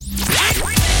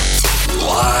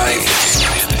night.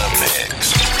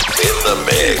 In the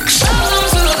mix. The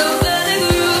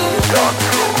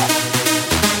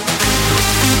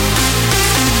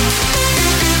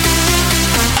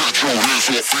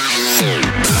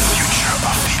future of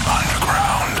the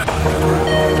underground.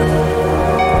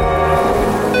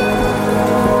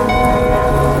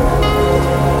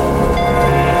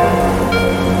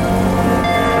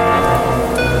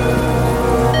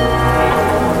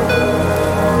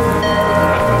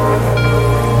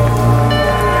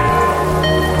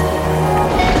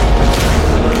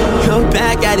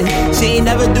 Back at it. She ain't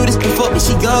never do this before, but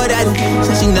she good at it.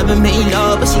 So she never made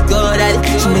love, but she good at it.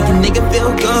 She make a nigga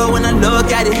feel good when I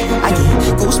look at it. I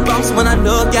get goosebumps when I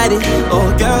look at it. Oh,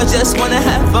 girl just wanna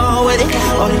have fun with it.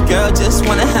 Oh, the girl just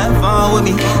wanna have fun with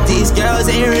me. These girls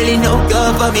ain't really no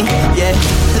good for me. Yeah.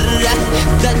 Da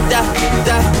da da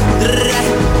da da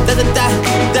da da da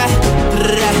da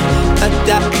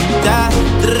da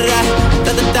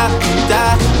da da da.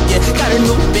 Yeah, got a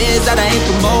new biz that I ain't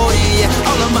promoting. Yeah,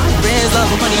 all of my friends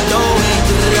love money knowing.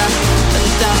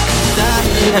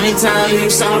 Let me tell you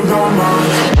something normal.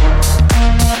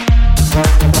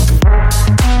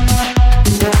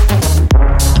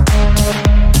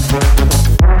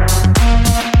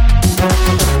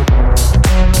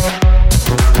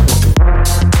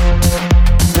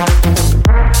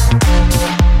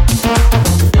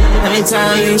 Let me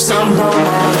tell you something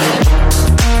normal.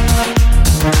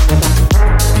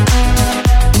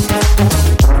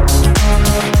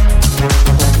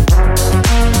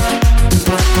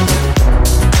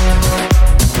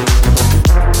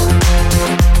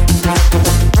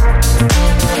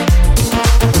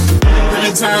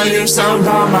 Tell you something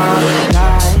about my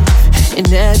life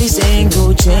in every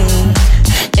single chain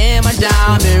and my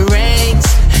diamond rings.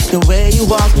 The way you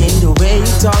walking, the way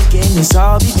you talking, it's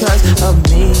all because of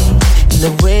me. And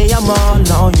the way I'm all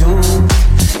on you,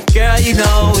 girl, you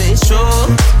know it's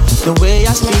true. The way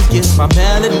I speak is my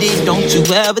melody. Don't you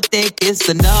ever think it's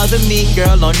another me,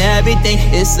 girl, on everything.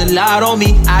 It's a lot on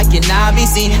me. I cannot be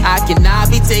seen, I cannot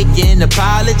be taking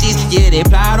apologies. Yeah, they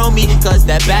plot on me, cause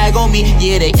that bag on me.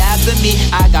 Yeah, they after me,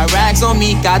 I got racks on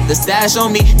me. Got the stash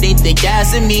on me, they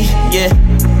gassing me. Yeah,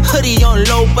 hoodie on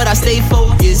low, but I stay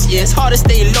focused. Yeah, it's hard to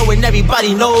stay low and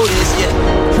everybody know this. Yeah,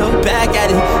 look back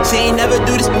at it. She ain't never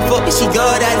do this before, but she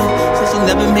good at it. So she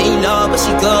never made love, but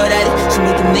she good at it. She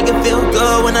make a nigga feel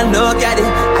good when I look at it.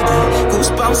 I get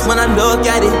goosebumps when I look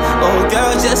at it. Oh,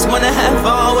 girl just wanna have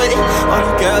fun with it. Oh,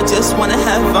 the girl just wanna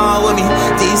have fun with me.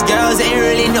 These girls ain't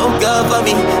really no good for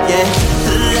me. Yeah.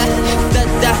 Da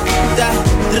da da da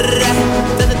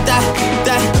da da da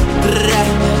da da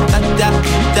da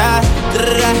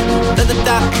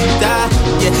da da.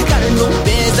 Yeah, got a new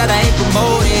biz that I ain't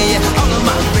promoting. Yeah, all of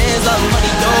my friends love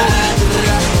money, know.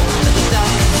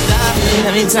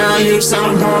 Let me tell you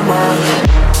something normal.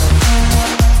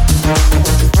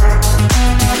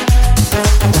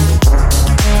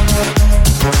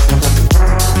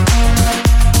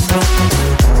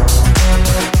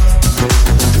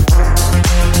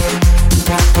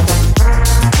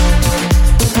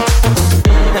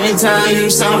 Let me tell you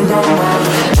something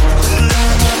normal.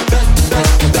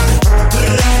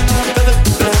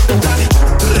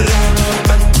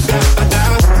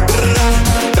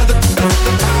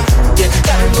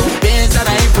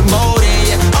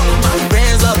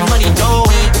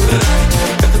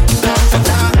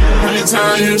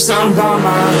 Tell you something about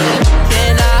mine.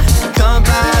 Can I come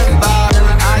by?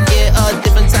 I get a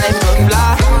different type of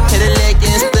fly. Hit a leg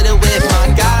and split it with my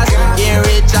guys. Getting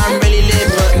rich, I'm really lit,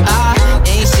 but I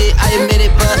ain't shit, I admit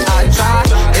it, but I try.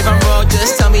 If I'm wrong,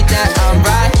 just tell me that I'm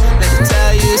right. Let me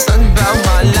tell you something about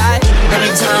my life. Let me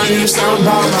tell you something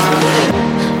about mine.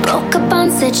 Broke up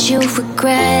bonds that you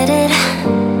regretted.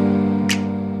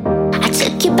 I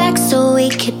took you back so we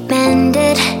could mend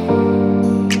it.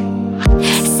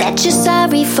 Said you're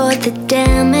sorry for the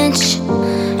damage,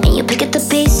 and you pick up the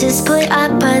pieces, put our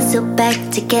puzzle back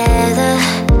together.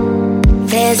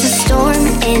 There's a storm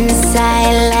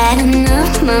inside lighting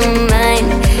up my mind.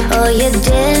 Oh, you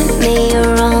did me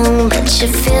wrong, but you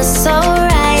feel so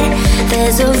right.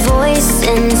 There's a voice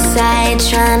inside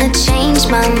trying to change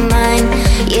my mind.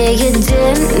 Yeah, you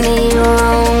did me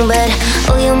wrong, but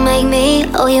oh, you make me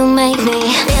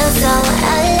feel so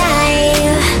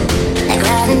alive. Like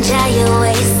riding giant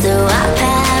waves through our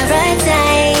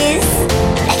paradise.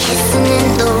 Like kissing in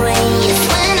the rain. Yes,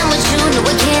 when I'm with you, no,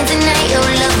 I can't deny your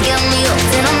love. Got me up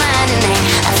in my mind tonight.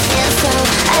 I feel so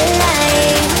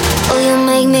alive. Oh, you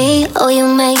make me, oh, you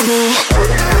make me.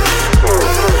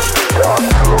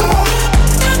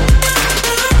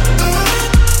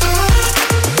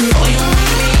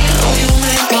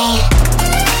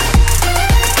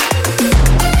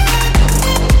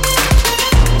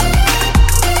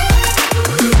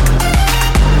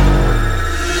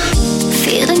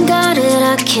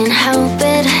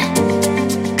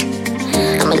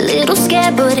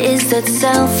 fair, but is that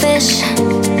selfish?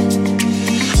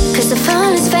 Cause if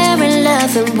all is fair in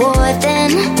love and war,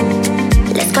 then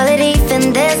let's call it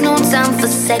even. There's no time for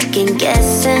second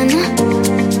guessing.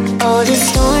 Oh, the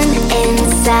storm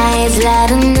inside's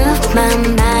lighting up my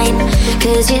mind.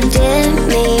 Cause you did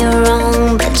me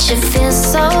wrong, but you feel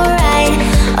so right.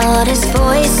 All this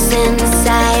voice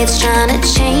inside's trying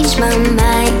to change my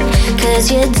mind.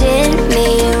 Cause you did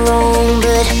me wrong,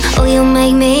 but oh, you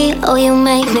make me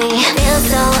feel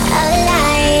so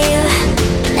alive.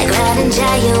 Like riding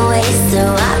giant waves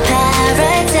through our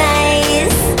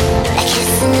paradise. Like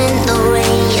kissing in the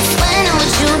rain. Yes, when I'm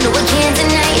with you, no, I can't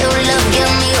deny your love.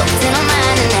 Give me up till I'm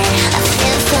mine tonight. I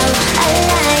feel so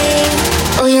alive.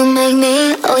 Oh, you make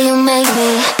me, oh, you make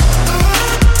me.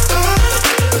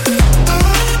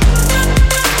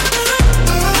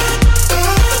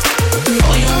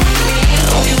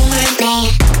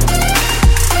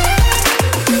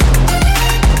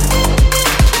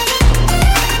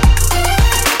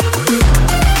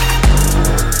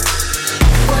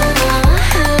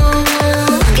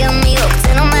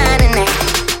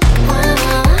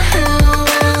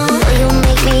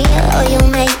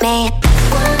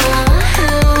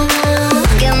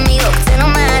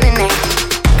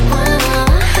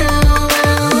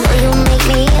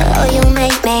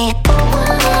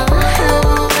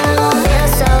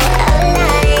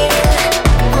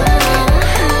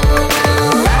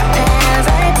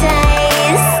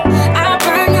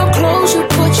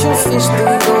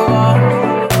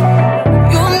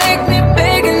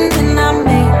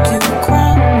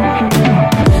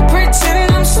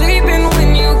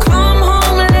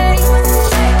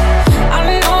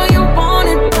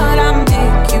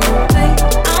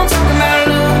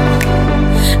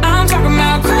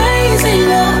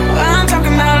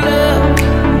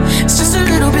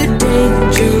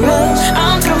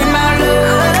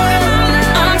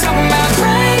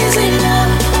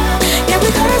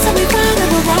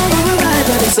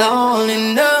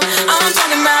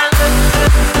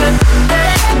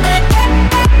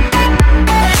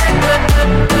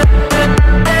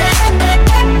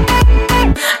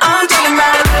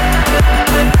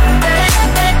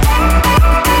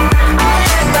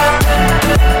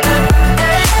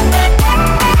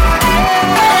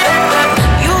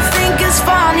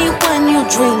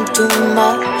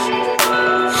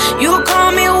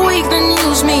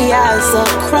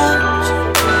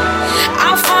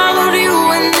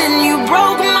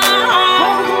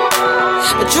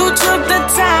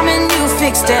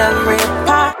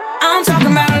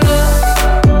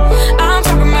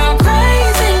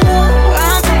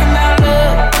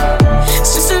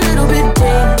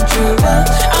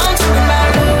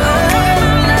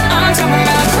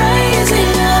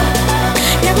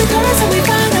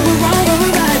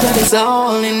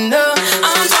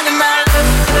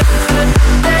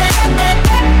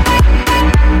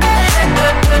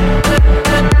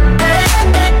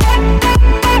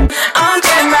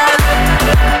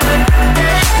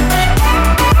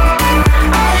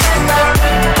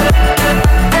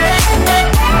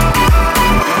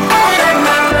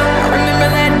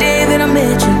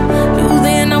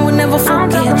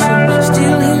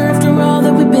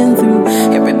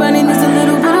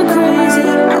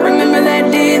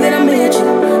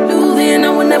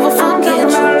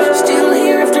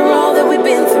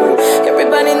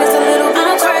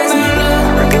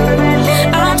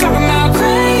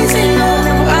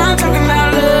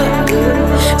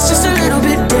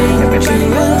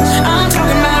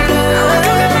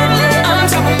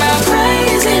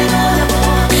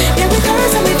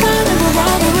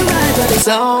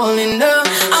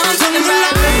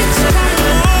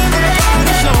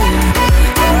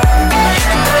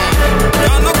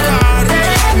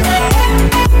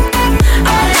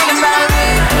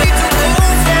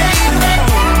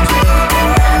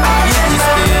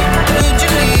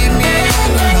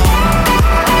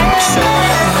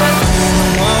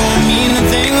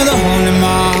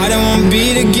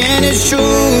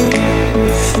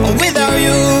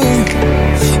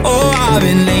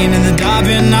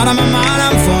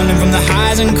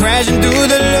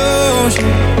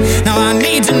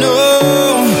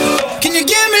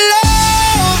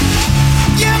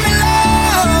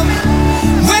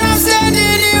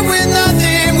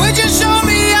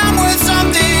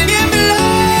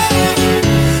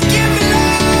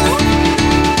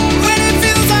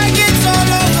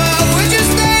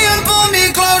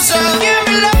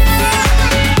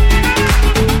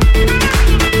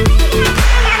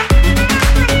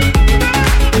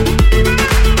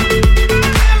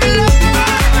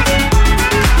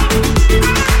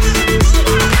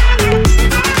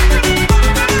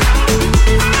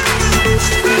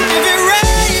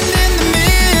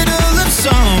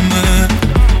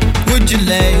 you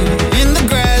lay in the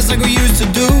grass like we used to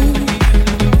do?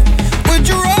 Would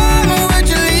you roam or would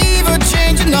you leave or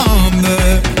change your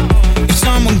number? If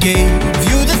someone gave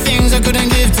you the things I couldn't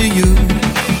give to you,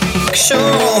 sure,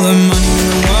 all the money in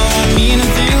the world won't mean a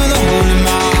thing with a hole in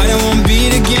my heart. It won't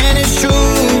beat again, it's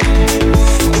true.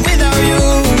 Without you,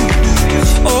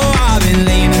 oh, I've been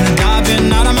laying in the dark, been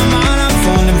out of my mind. I'm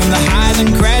falling from the highs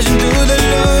and crashing through the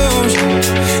lows.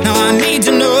 Now I need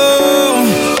to know,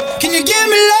 can you give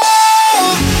me love?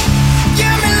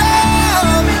 Give me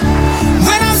love.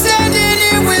 When I'm standing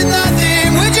here with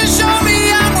nothing, would you show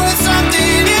me I'm worth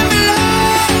something? Give me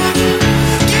love.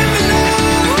 Give me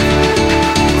love.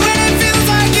 When it feels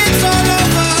like it's all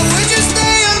over, would you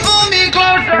stay and pull me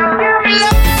closer? Give me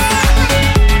love.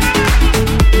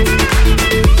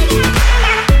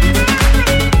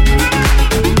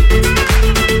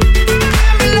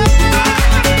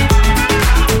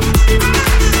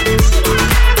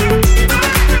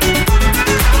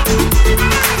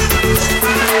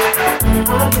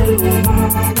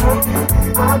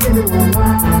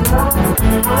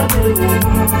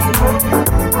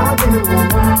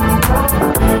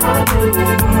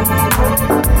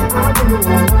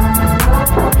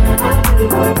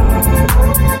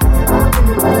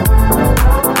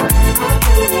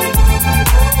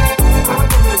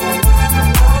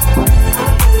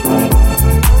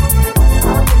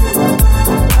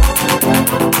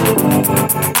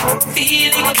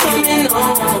 Feeling coming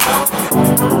on.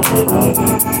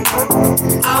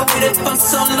 I waited for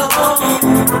so long.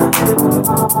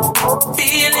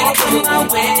 Feeling come my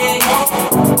way.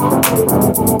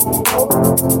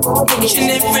 Each and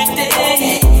every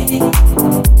day.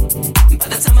 By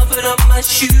the time I put on my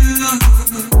shoes,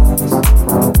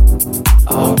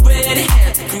 already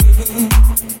had the groove.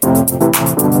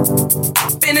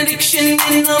 Benediction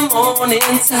in the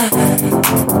morning time.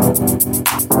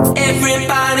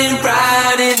 Everybody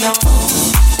riding on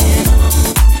and on.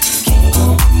 Keep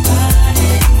on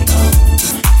riding on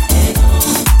and on.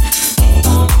 Keep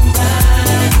on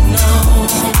riding on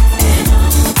and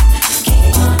on.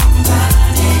 Keep on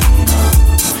riding on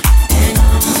and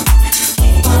on.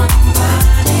 Keep on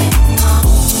riding on.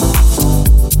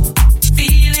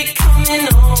 Feel it coming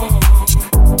on.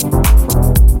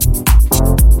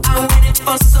 I waited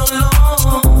for so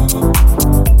long.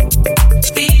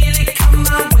 Feel it come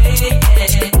my way.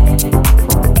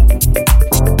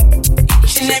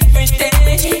 Each and every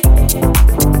day,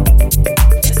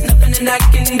 there's nothing that I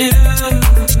can do.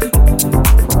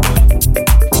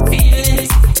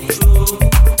 Feeling true.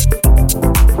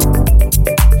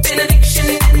 Benediction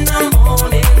in the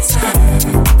morning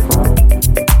time.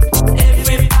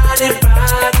 Everybody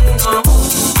riding on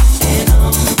and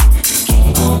on.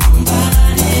 Keep on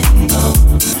riding on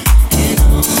and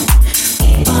on.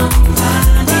 Keep on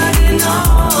riding on.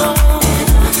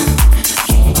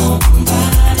 Keep on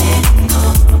riding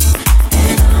on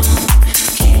and on.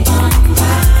 Keep on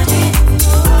riding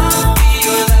on.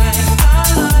 Feel like my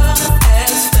love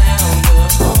has found a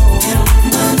home.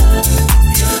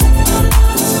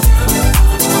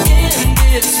 In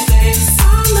this place, I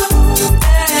know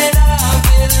that I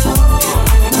belong.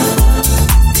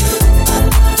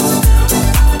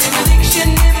 Benediction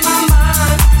in my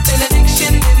mind,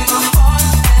 benediction in my heart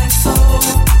and soul.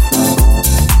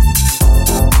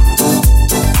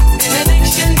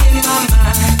 Benediction in my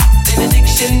mind,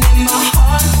 benediction in my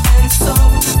heart and soul.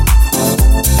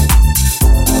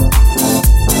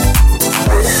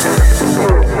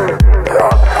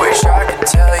 Wish I could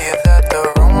tell you that the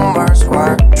rumors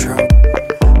weren't true.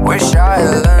 Wish I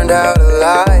had learned how to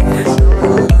lie.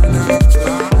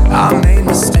 I made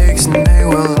mistakes and they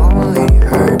will only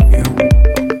hurt you.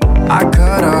 I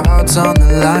cut our hearts on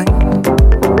the line.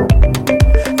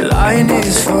 Lying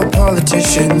is for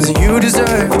politicians. You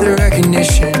deserve the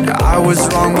recognition. I was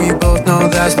wrong, we both know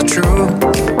that's the truth.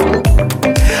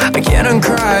 I can't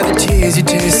uncry the tears you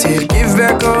tasted. Give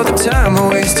back all the time I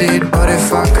wasted. But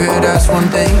if I could ask one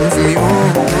thing from you,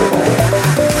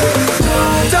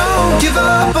 don't give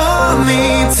up on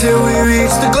me till we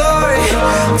reach the glory.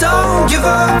 Don't give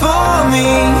up on me,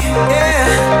 yeah.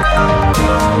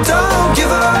 Don't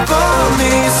give up on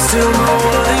me, still my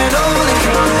one and only.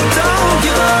 Don't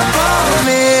give up on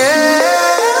me, yeah.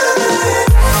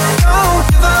 Don't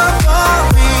give up on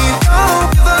me. Don't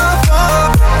give up on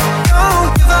me. Don't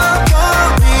give up on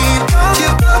me. Don't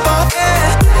give up on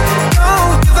me.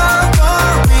 Don't give up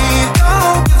on me.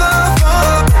 Don't give up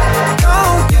on me.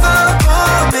 Don't give up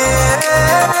on me.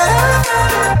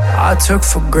 I took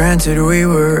for granted we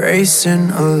were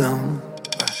racing alone.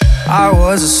 I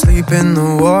was asleep in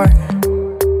the war.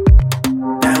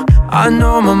 I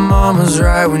know my mom was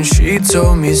right when she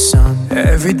told me, son,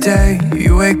 every day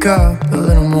you wake up a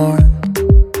little more.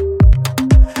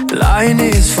 Lying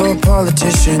is for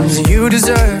politicians, and you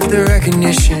deserve the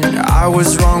recognition. I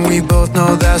was wrong, we both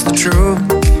know that's the truth.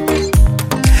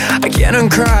 I can't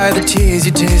uncry the tears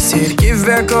you tasted, give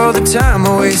back all the time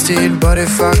I wasted. But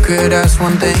if I could ask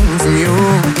one thing from you,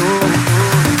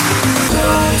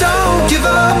 don't give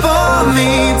up on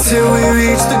me till we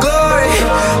reach the glory.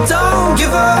 Don't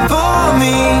give up on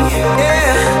me,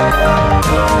 yeah.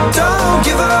 Don't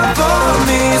give up on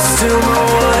me, still my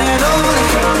one and only.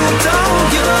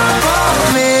 Don't give up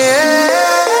on me,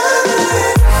 yeah.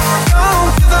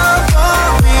 Don't give up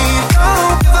on me,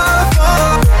 don't give up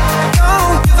on me.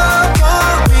 Don't give up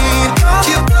on me, don't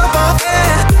give up on me.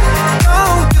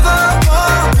 Don't give up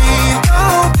on me,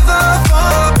 don't give up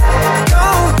on me.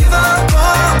 Don't give up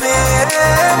on me,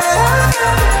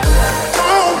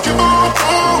 don't give up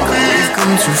on me. We've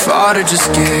come too far to just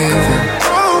give.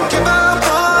 Don't give up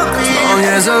on me. As long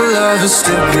as our love is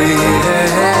still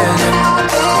breathing.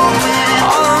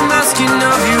 All I'm asking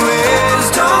of you is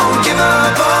don't give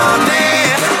up on me.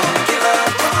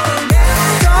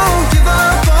 Don't give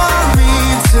up on me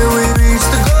till we reach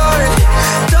the glory.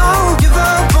 Don't give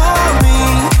up on me,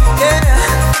 yeah.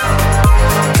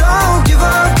 Don't give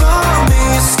up on me,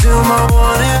 still my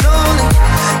one and only.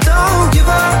 Don't give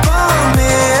up on me,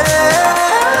 yeah.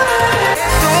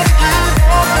 Don't give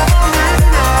up on me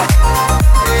now. Don't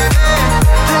give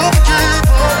up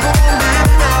on me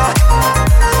now.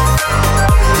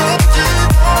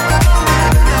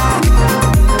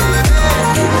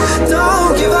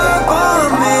 Don't give up on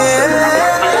me.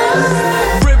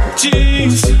 Ripped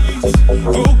jeans,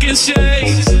 broken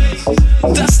shades,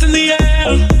 dust in the air.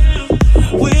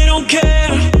 We don't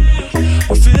care.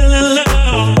 We're feeling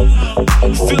love.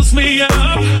 It fills me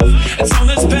up. It's on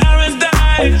this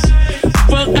paradise.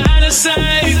 What I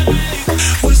say,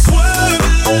 we're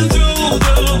swerving through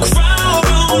the crowd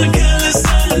on a careless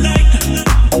summer night.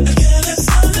 Careless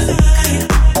summer night.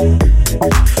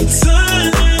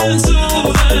 Turning to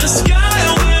the sky,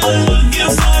 we're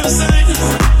looking for a sign.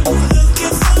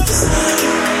 Looking for a sign.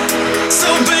 So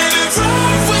baby,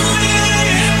 rock with me,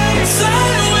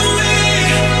 fly with me,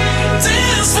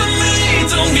 dance with me.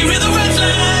 Don't give me the red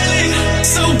light.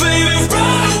 So baby,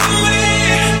 rock with me.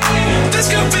 This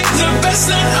could be the best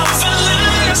night of our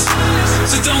lives.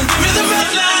 So don't give me the red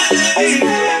light.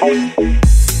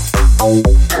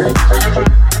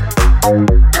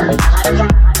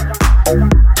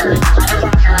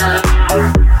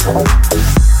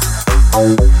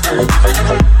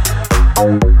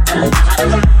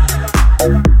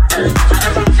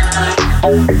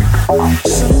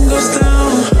 Sun goes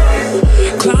down,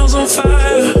 clouds on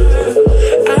fire,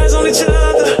 eyes on each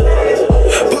other.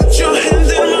 Put your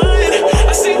hand in mine.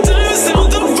 I see diamonds down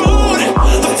the road.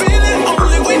 The feeling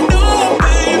only we know,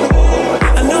 babe.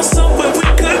 I know somewhere we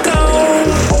could go.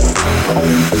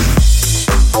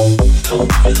 Don't give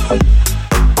me the red.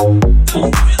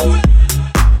 Don't give me the red.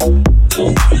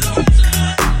 Don't give me the red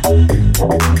light.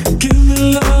 Give me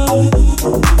love.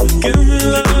 Give me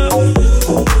love.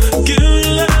 Give me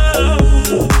love.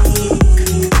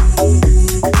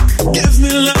 Give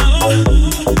me love.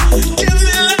 Give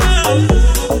me love.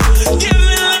 Give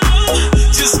me love.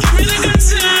 Just give me the good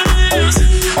times.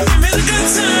 Give me the good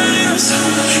times.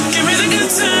 Give me the good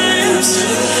times.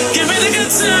 Give me the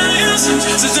good times.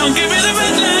 So don't give me the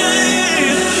red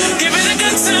light. Give me the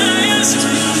good times.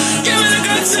 Give me the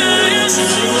good times.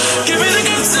 Give me the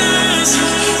good times.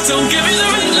 Don't give me the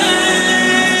red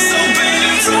light. So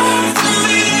baby, rock with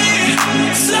me,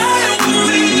 fly with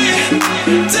me,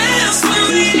 dance with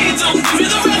me. Don't give me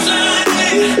the red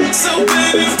light. So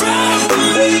baby, rock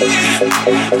with me.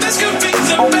 This could be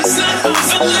the best night of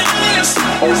our lives.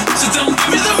 So don't give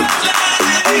me the red light.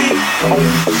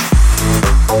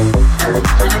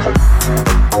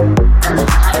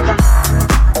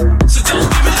 So don't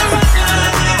give me the red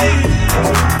light.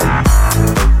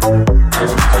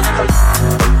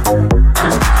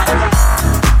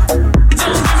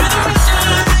 Don't give me the red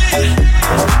light.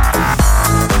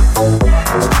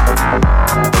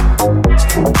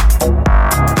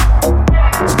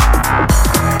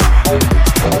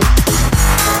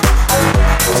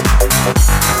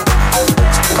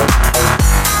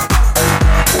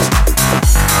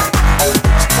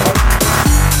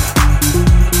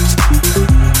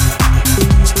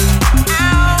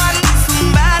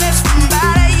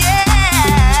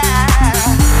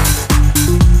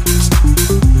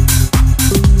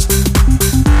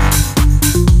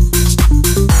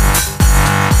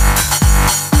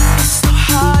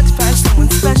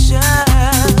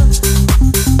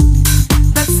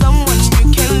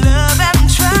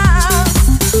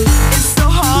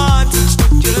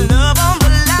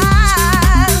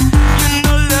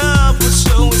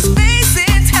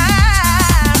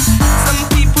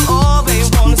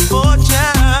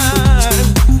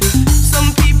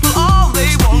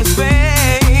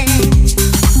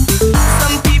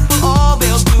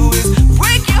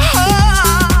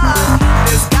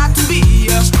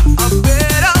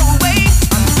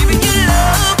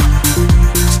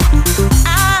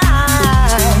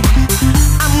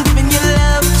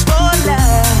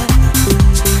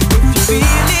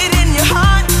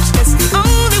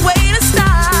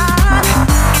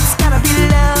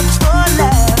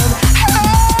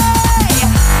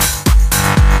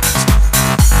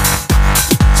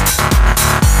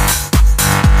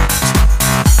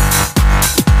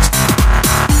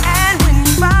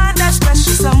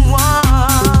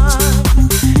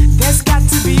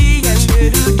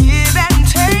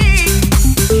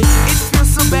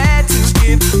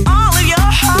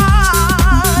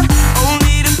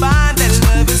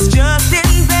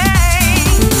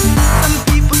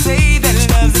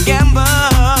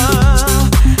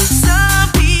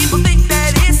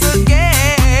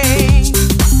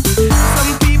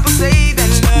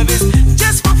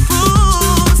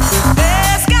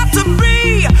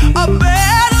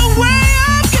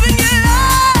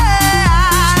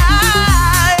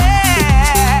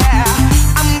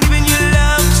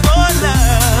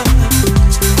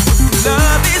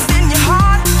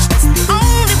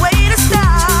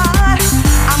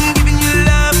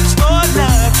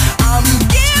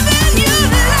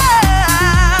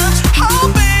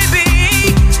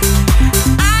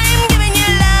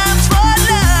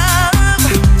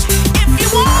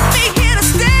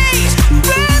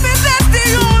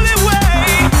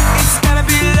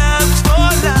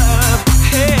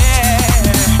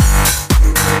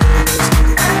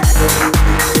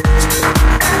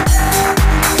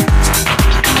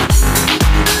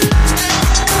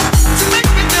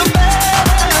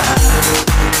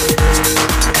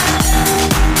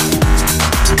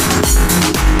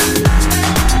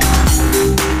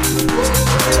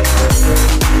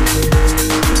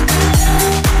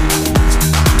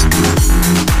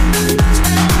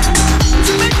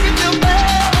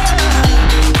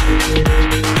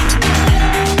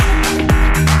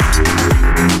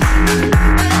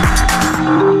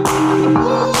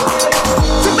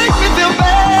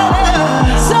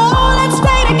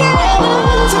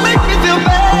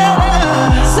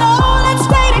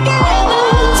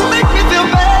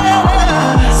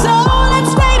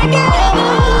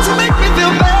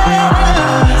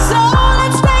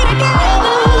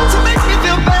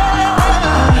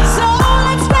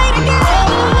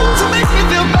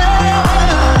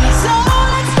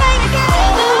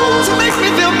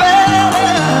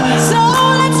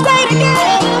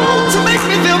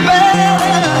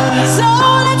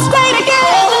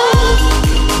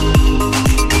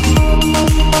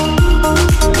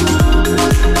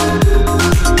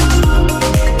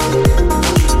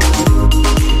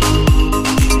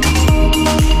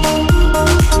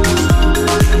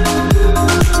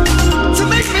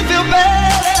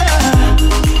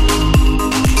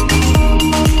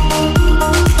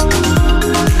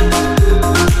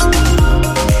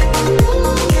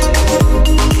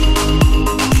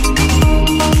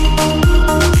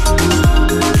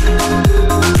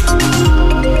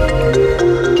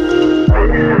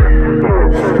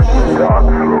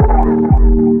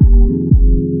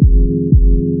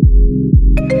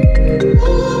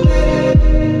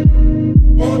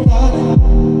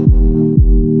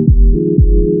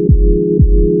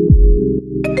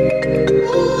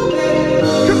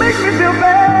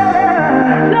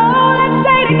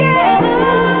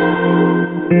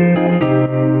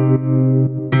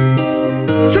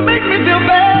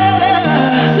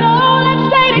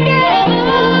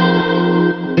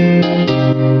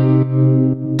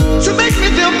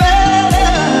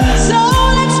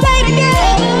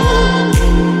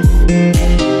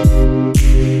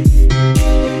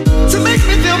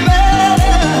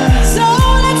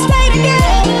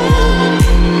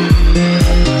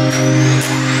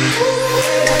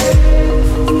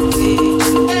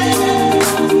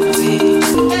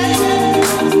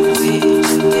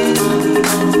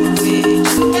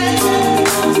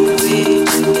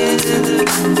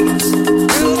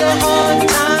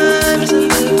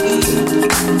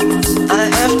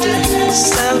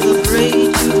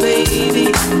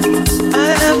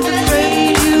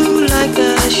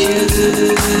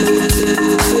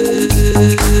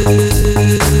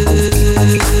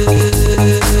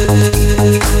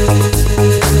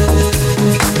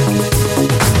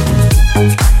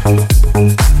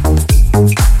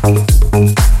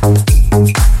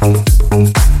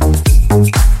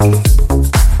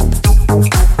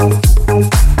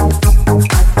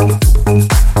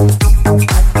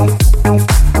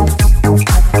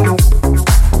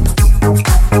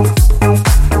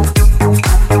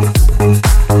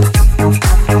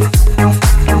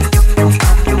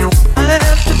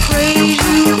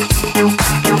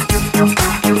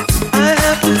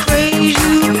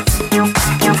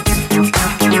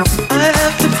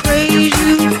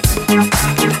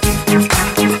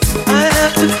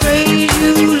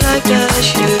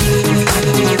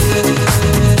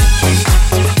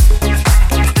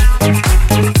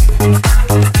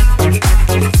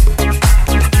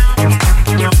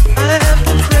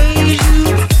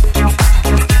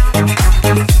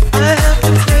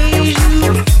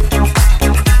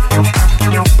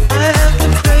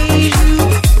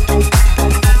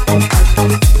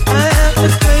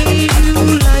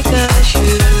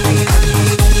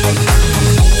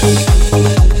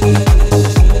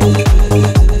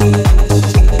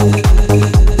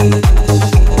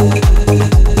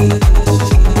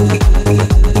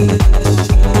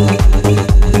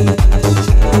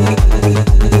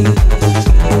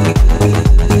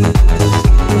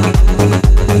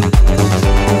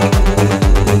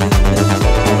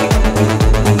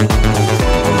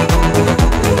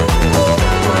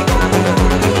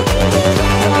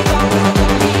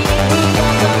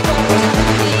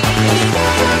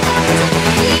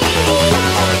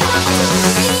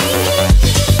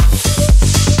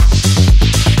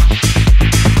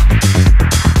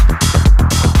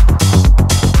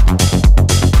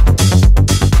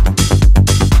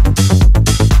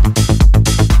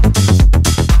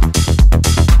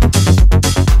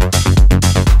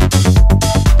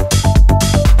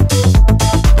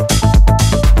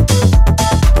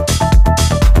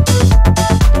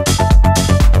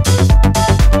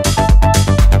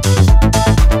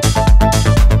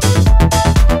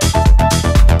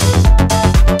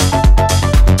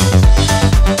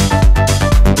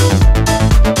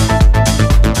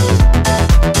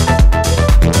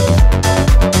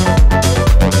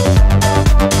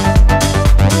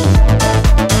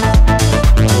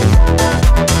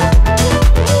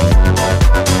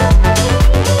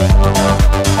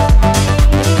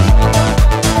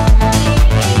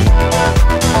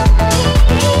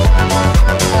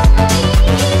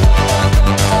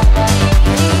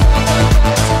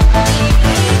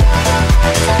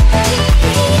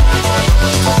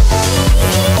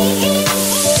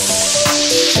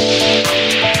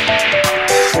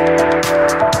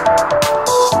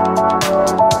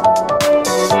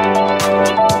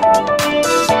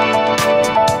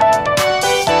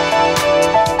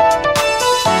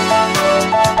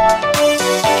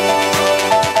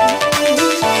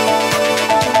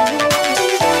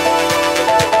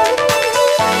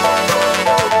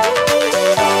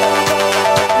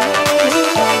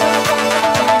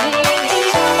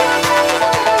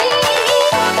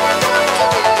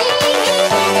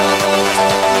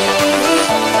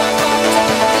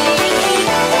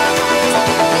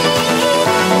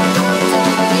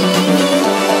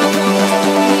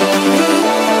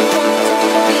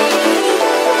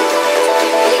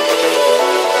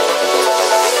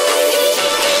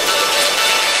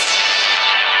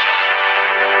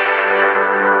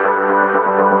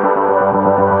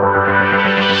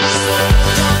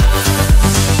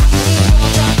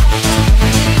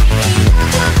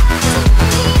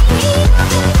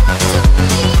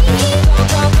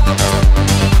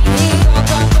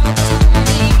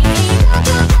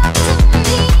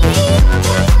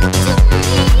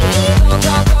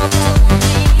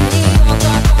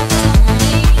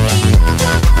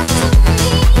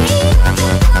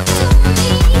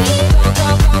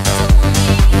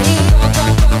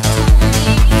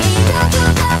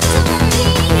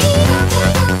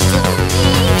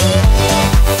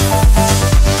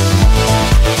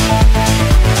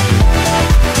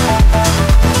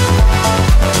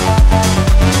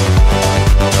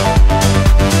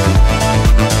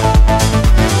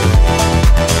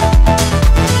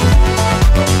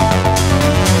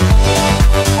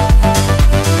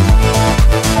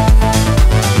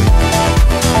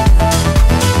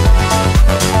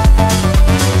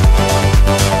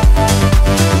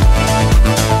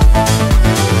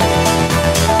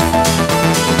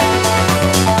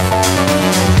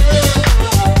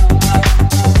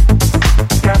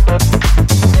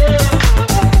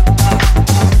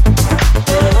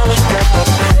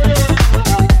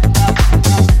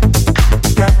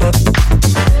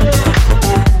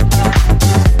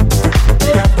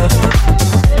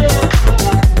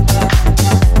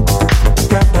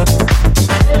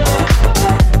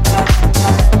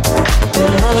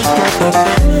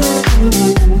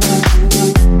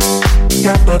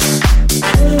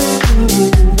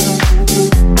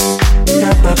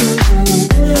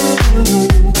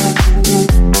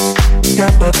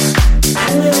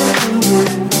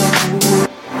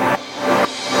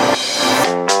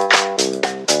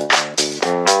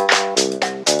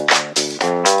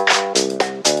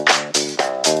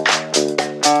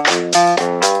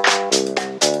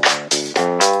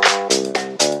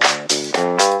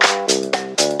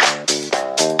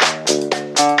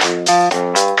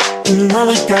 know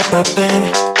we got that thing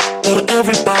that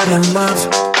everybody loves.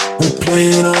 We play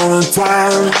it all the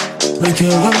time, make you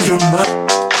lose your mind.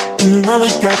 You know we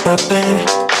got that thing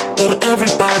that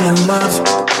everybody loves.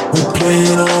 We play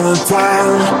it all the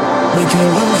time, make you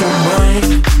lose your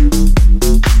mind.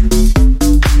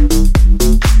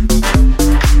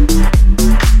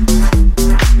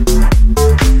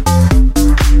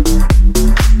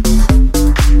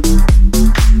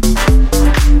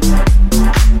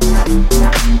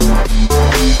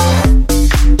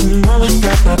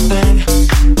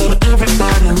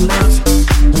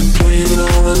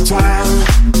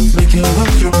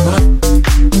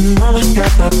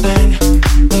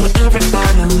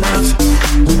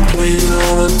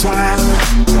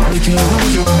 Make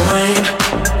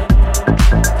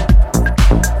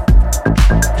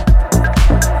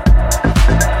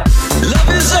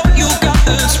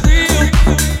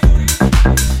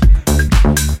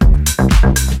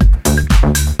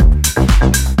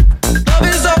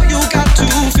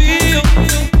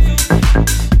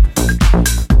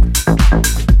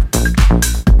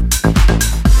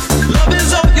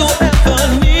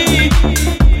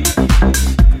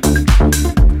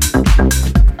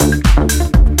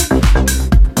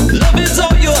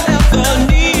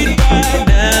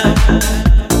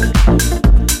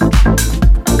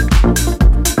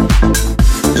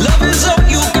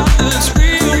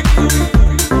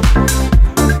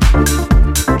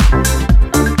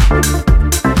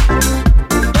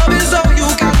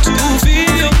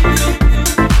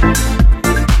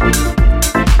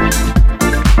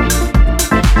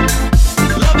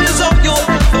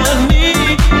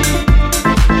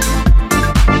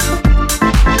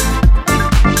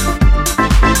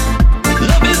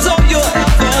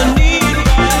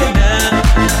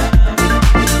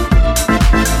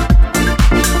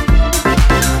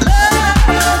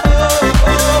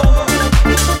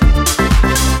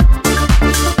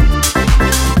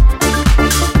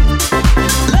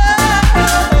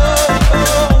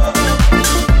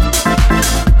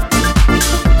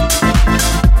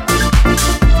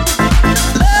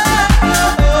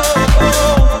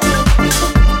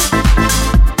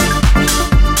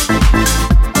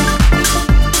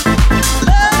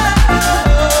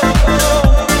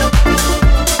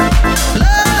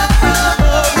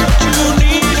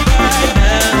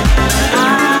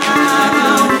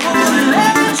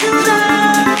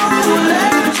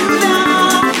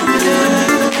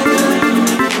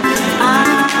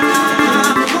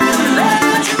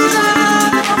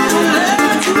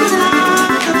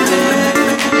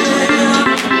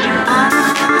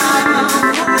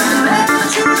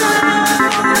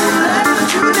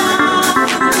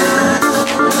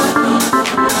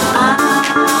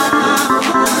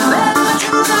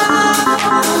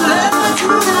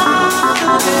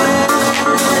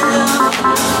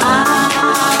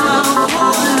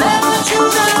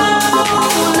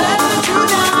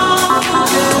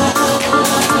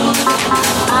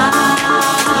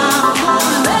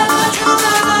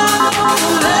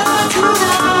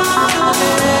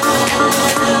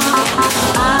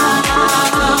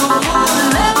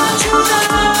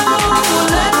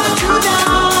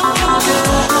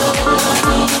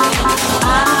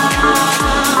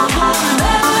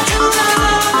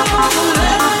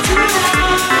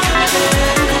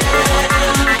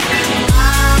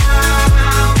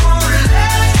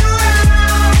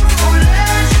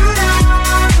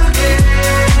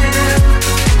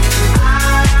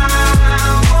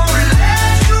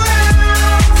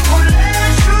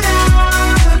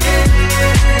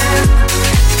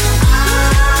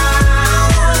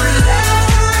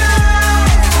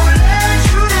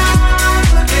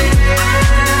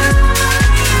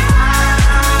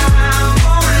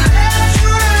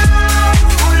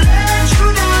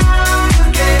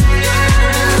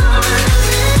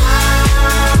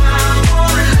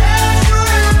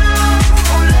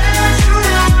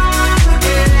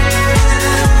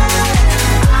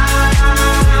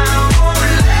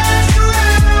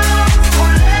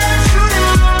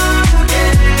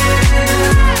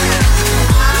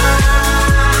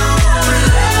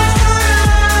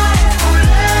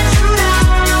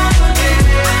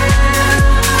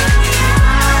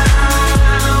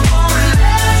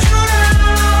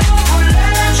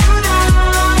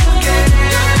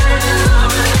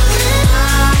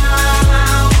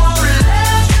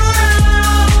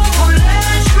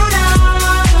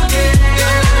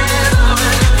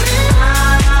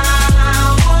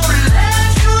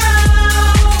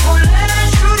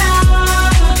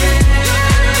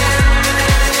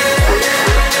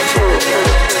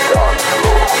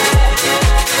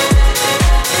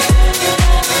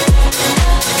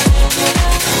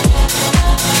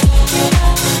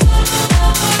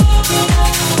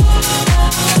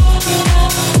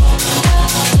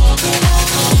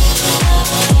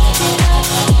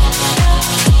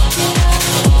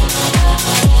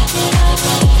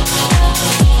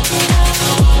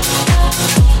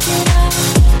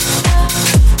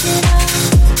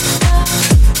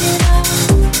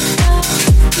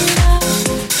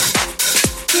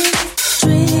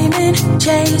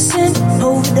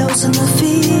overdose on the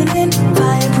feeling,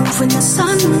 fireproof when the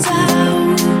sun's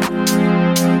out.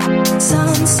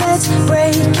 Sunsets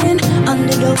breaking,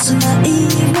 underdose in the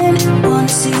evening. Wanna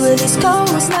see where this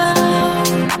goes now.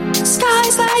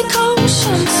 Skies like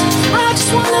oceans, I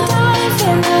just wanna dive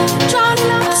in,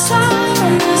 drowning out the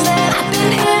sirens that I've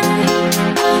been hearing.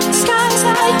 Skies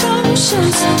like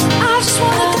oceans, I just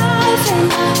wanna dive in,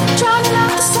 drowning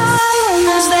out the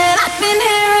sirens that I've been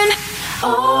hearing.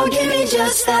 Oh, give me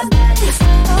just that bass.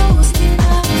 Oh, skin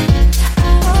up.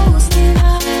 Oh, skin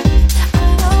up.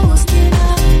 Oh, skin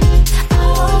up.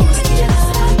 Oh, give me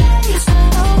just that bass.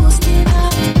 Oh, skin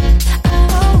up.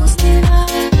 Oh, skin up.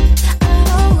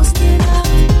 Oh, skin up.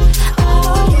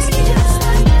 Oh, give me just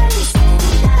that bass.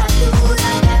 That I do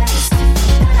that bass.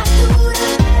 That I do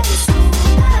that bass.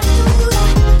 That I do that.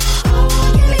 Oh,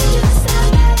 give me just that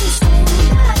bass.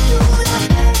 That I do that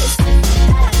bass.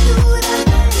 That I do that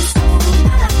bass.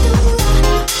 That I do that.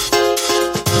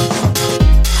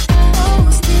 Oh,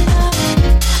 skin up.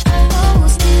 Oh,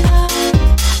 skin up.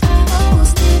 Oh,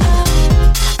 skin up.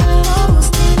 Oh,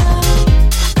 skin up.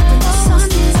 When the sun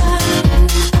is out.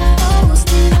 Oh,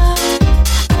 skin up.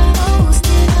 Oh,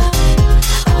 skin up.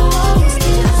 Oh, give me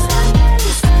just that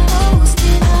bass. Oh,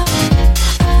 skin up.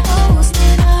 Oh,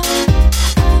 skin up.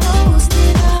 Oh,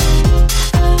 skin up.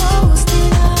 Oh,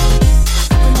 skin up.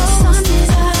 When the sun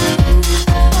is out.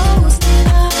 Oh, skin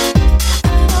up.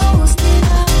 Oh, skin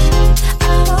up.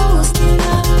 Oh, skin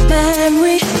up.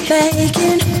 Memory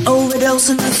faking, overdose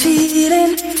on the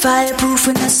feeling, fireproof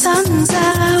when the sun's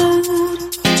out.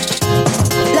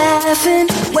 Laughing,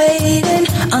 waiting,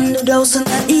 underdose in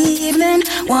the evening.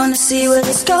 Wanna see where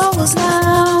this goes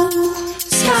now.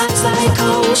 Skies like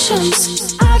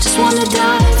oceans, I just wanna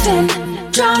dive in,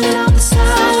 drowning out the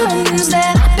sirens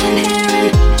that I've been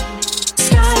hearing.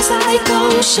 Skies like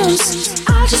oceans,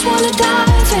 I just wanna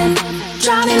dive in,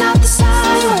 drowning out the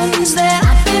sirens that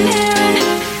I've been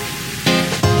hearing.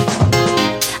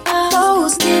 Oh,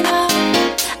 skin up.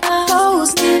 Oh,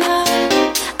 skin up.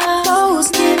 Oh,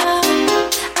 skin up.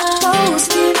 Oh,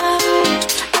 skin up.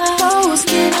 Oh,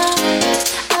 skin up.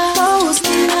 Oh,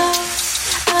 skin up.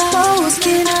 Oh,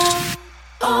 skin up.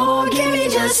 Oh, give me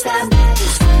just that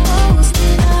bass. Oh,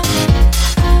 skin up.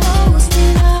 Oh,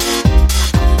 skin up.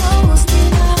 Oh,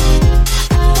 skin up.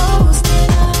 Oh, skin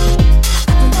up.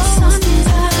 When the sun is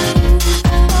out.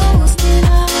 Oh, skin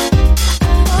up.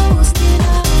 Oh, skin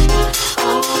up.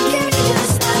 Oh, give me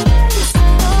just that bass.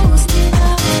 Oh, skin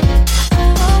up.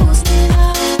 Oh, skin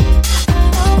up.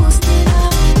 Oh, skin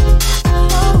up.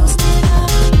 Oh, skin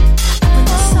up. When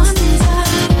the sun is out.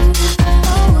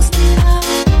 Oh, skin up.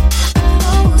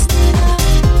 Oh, skin up.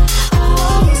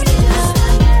 Oh, give me just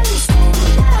that bass.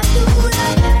 That I do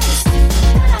that bass.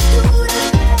 That I do that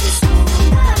bass.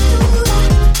 That I do that.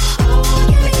 Oh,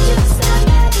 give me just that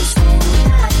bass.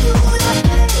 That I do that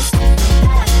bass. That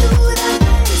I do that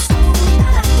bass.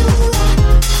 That I do that.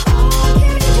 Oh,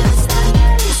 give me just that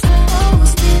bass. Oh,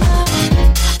 skin up.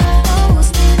 Oh,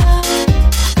 skin up.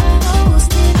 Oh,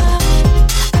 skin up.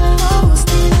 Oh,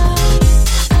 skin up.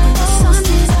 When the sun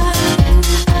is out.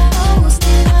 Oh,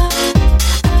 skin up.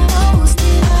 Oh,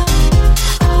 skin up.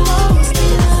 Oh, give me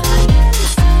just that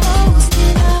bass. Oh,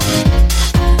 skin up.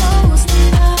 Oh,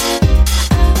 skin up.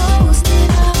 Oh, skin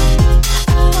up.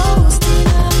 Oh, skin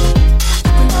up.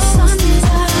 When the sun is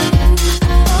out.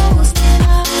 Oh, skin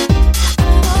up.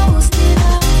 Oh, skin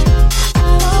up.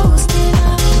 Oh, skin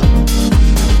up.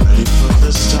 Ready for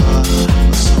the start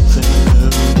of something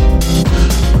new.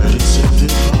 Ready to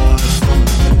depart from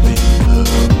a baby blue.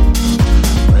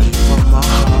 Ready for my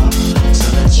heart to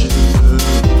let you through.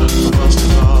 But most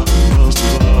of all,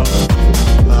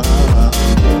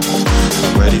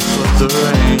 I'm ready for the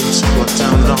rain to walk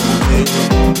down on me.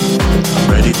 I'm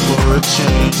ready for a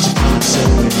change to come and set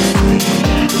me free.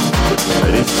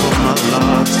 Ready for my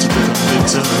loss to be a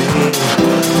victory.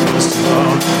 Most of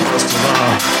all,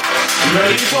 I'm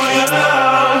ready for your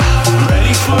love. I'm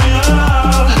ready for your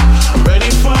love. I'm ready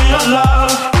for your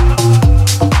love.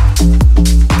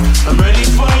 I'm ready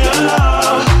for your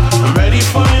love. I'm ready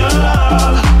for your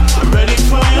love. I'm ready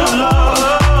for your love.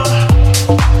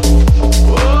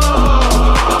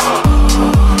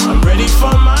 I'm ready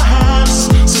for my hands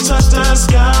to touch the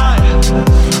sky.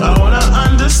 I wanna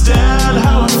understand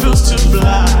how it feels to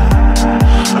fly.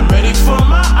 I'm ready for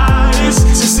my eyes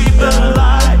to see the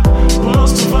light.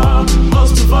 Most of all,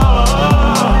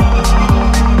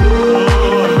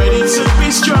 I'm ready to be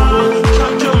strong,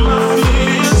 conquer my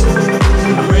fears.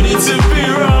 I'm ready to be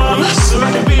wrong, so I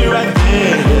can be right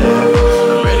there.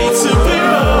 I'm ready to be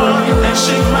wrong and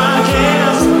shake my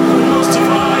hands. Most of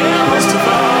all,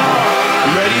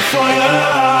 I'm ready for your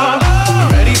love. I'm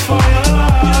ready for your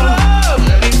love.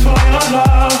 Ready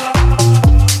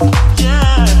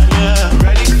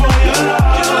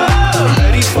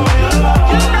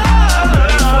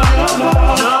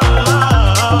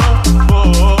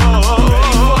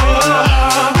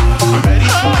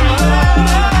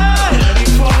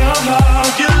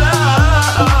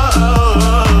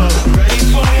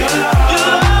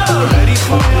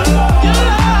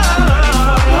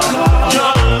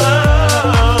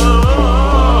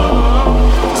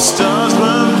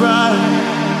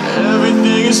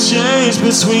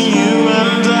between you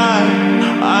and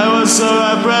I was so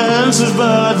apprehensive, but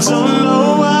I don't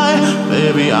know why.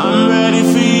 Baby, I'm ready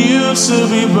for you to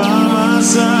be by my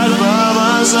side, by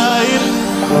my side.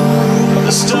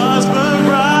 The stars burn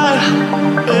bright,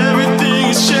 everything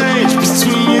has changed.